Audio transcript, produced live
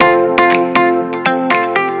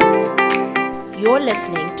You're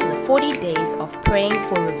listening to the 40 Days of Praying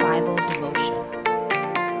for Revival devotion.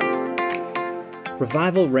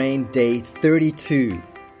 Revival Rain Day 32.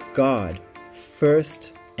 God,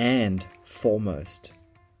 first and foremost.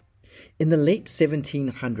 In the late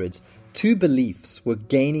 1700s, two beliefs were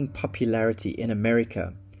gaining popularity in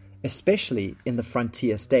America, especially in the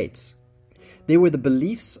frontier states. They were the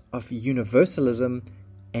beliefs of universalism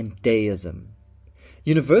and deism.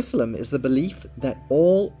 Universalism is the belief that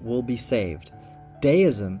all will be saved.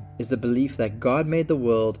 Deism is the belief that God made the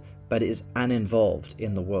world but is uninvolved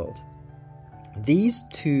in the world. These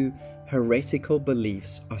two heretical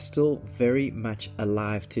beliefs are still very much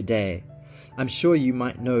alive today. I'm sure you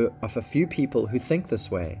might know of a few people who think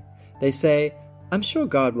this way. They say, I'm sure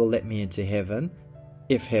God will let me into heaven,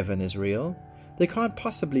 if heaven is real. There can't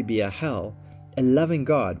possibly be a hell. A loving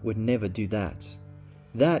God would never do that.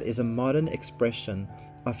 That is a modern expression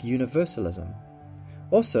of universalism.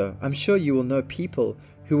 Also, I'm sure you will know people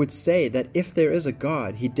who would say that if there is a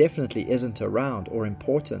God, he definitely isn't around or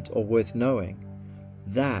important or worth knowing.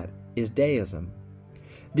 That is deism.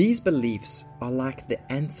 These beliefs are like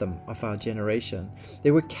the anthem of our generation.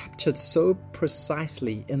 They were captured so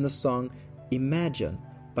precisely in the song Imagine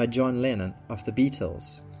by John Lennon of the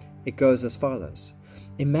Beatles. It goes as follows.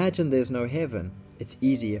 Imagine there's no heaven. It's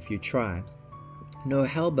easy if you try. No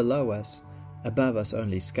hell below us, above us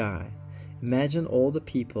only sky. Imagine all the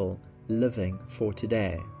people living for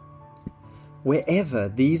today. Wherever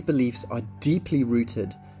these beliefs are deeply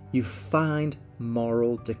rooted, you find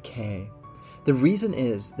moral decay. The reason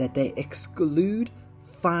is that they exclude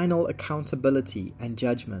final accountability and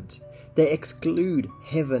judgment. They exclude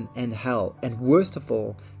heaven and hell, and worst of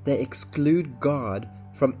all, they exclude God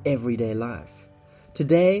from everyday life.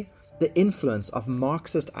 Today, the influence of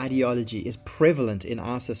Marxist ideology is prevalent in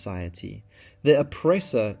our society. The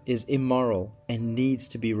oppressor is immoral and needs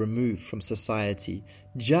to be removed from society,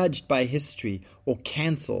 judged by history or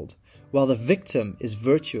cancelled, while the victim is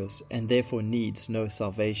virtuous and therefore needs no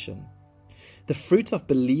salvation. The fruit of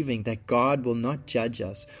believing that God will not judge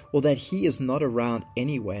us or that he is not around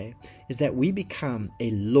anyway is that we become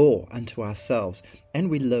a law unto ourselves and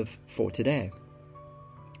we live for today.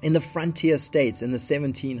 In the frontier states in the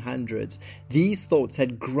 1700s, these thoughts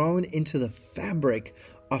had grown into the fabric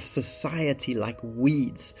of society like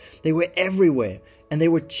weeds. They were everywhere, and they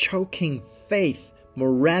were choking faith,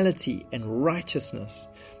 morality, and righteousness.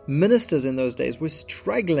 Ministers in those days were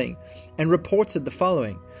struggling and reported the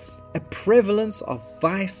following: a prevalence of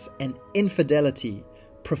vice and infidelity,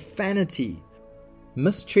 profanity,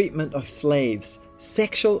 mistreatment of slaves,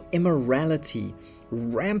 sexual immorality,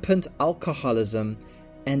 rampant alcoholism,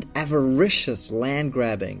 and avaricious land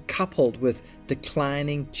grabbing, coupled with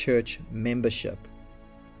declining church membership.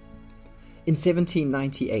 In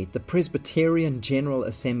 1798, the Presbyterian General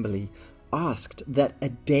Assembly asked that a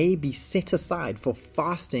day be set aside for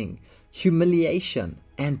fasting, humiliation,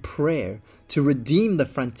 and prayer to redeem the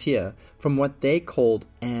frontier from what they called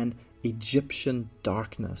an Egyptian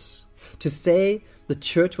darkness. To say the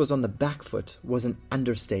church was on the back foot was an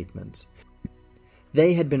understatement.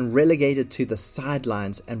 They had been relegated to the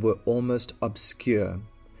sidelines and were almost obscure.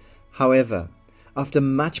 However, after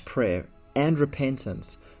much prayer and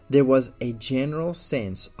repentance, there was a general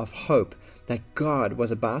sense of hope that God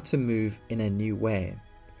was about to move in a new way.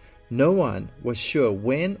 No one was sure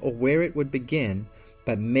when or where it would begin,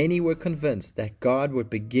 but many were convinced that God would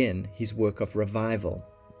begin his work of revival.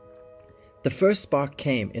 The first spark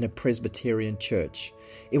came in a Presbyterian church.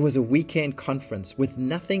 It was a weekend conference with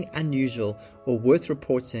nothing unusual or worth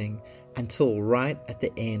reporting until right at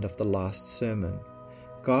the end of the last sermon.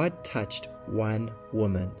 God touched one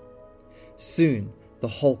woman. Soon, the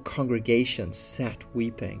whole congregation sat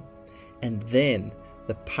weeping, and then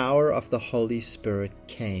the power of the Holy Spirit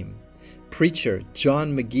came. Preacher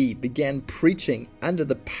John McGee began preaching under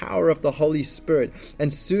the power of the Holy Spirit,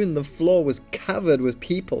 and soon the floor was covered with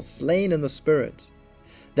people slain in the Spirit.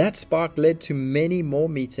 That spark led to many more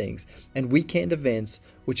meetings and weekend events,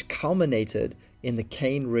 which culminated in the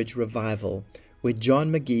Cane Ridge Revival, where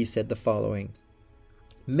John McGee said the following: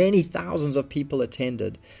 many thousands of people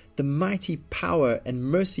attended. The mighty power and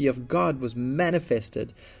mercy of God was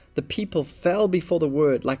manifested. The people fell before the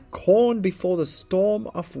word like corn before the storm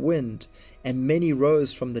of wind, and many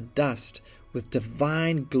rose from the dust with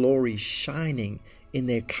divine glory shining in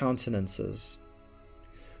their countenances.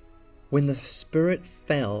 When the Spirit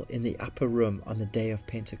fell in the upper room on the day of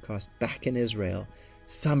Pentecost back in Israel,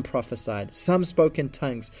 some prophesied, some spoke in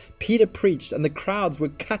tongues, Peter preached, and the crowds were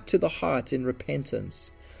cut to the heart in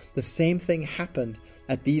repentance. The same thing happened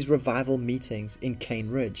at these revival meetings in Cane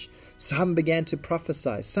Ridge. Some began to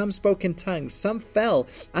prophesy, some spoke in tongues, some fell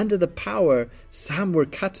under the power, some were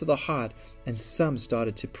cut to the heart, and some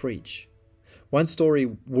started to preach. One story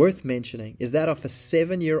worth mentioning is that of a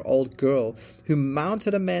 7-year-old girl who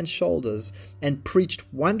mounted a man's shoulders and preached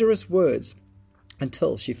wondrous words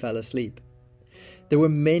until she fell asleep. There were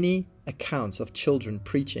many accounts of children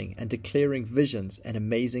preaching and declaring visions and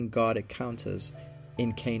amazing God encounters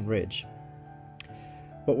in Cane Ridge.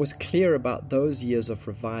 What was clear about those years of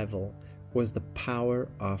revival was the power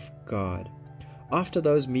of God. After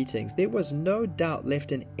those meetings, there was no doubt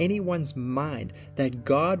left in anyone's mind that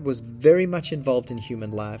God was very much involved in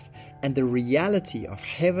human life, and the reality of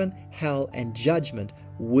heaven, hell, and judgment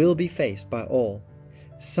will be faced by all.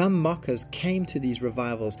 Some mockers came to these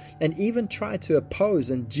revivals and even tried to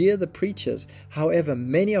oppose and jeer the preachers. However,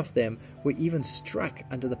 many of them were even struck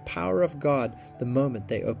under the power of God the moment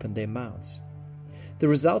they opened their mouths. The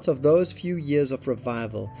result of those few years of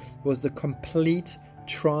revival was the complete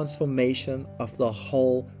transformation of the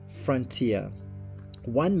whole frontier.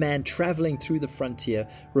 One man traveling through the frontier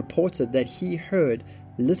reported that he heard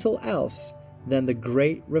little else than the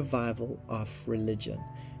great revival of religion.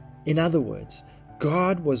 In other words,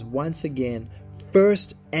 God was once again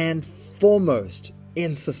first and foremost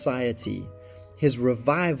in society. His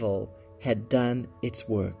revival had done its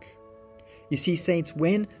work. You see, saints,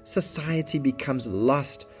 when society becomes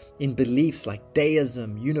lost in beliefs like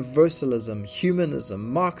deism, universalism,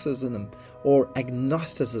 humanism, Marxism, or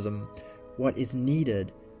agnosticism, what is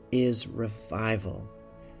needed is revival.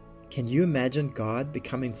 Can you imagine God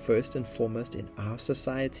becoming first and foremost in our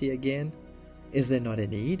society again? Is there not a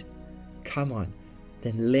need? Come on,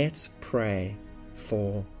 then let's pray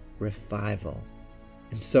for revival.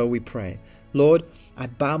 And so we pray, Lord, I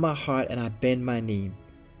bow my heart and I bend my knee.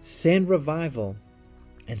 Send revival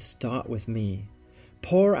and start with me.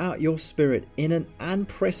 Pour out your Spirit in an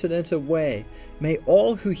unprecedented way. May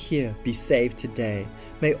all who hear be saved today.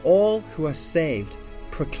 May all who are saved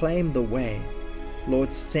proclaim the way.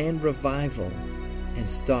 Lord, send revival and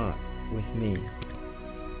start with me.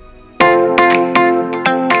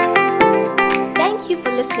 Thank you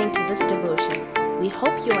for listening to this devotion. We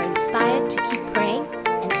hope you are inspired to keep praying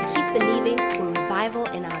and to keep believing for revival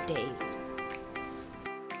in our days.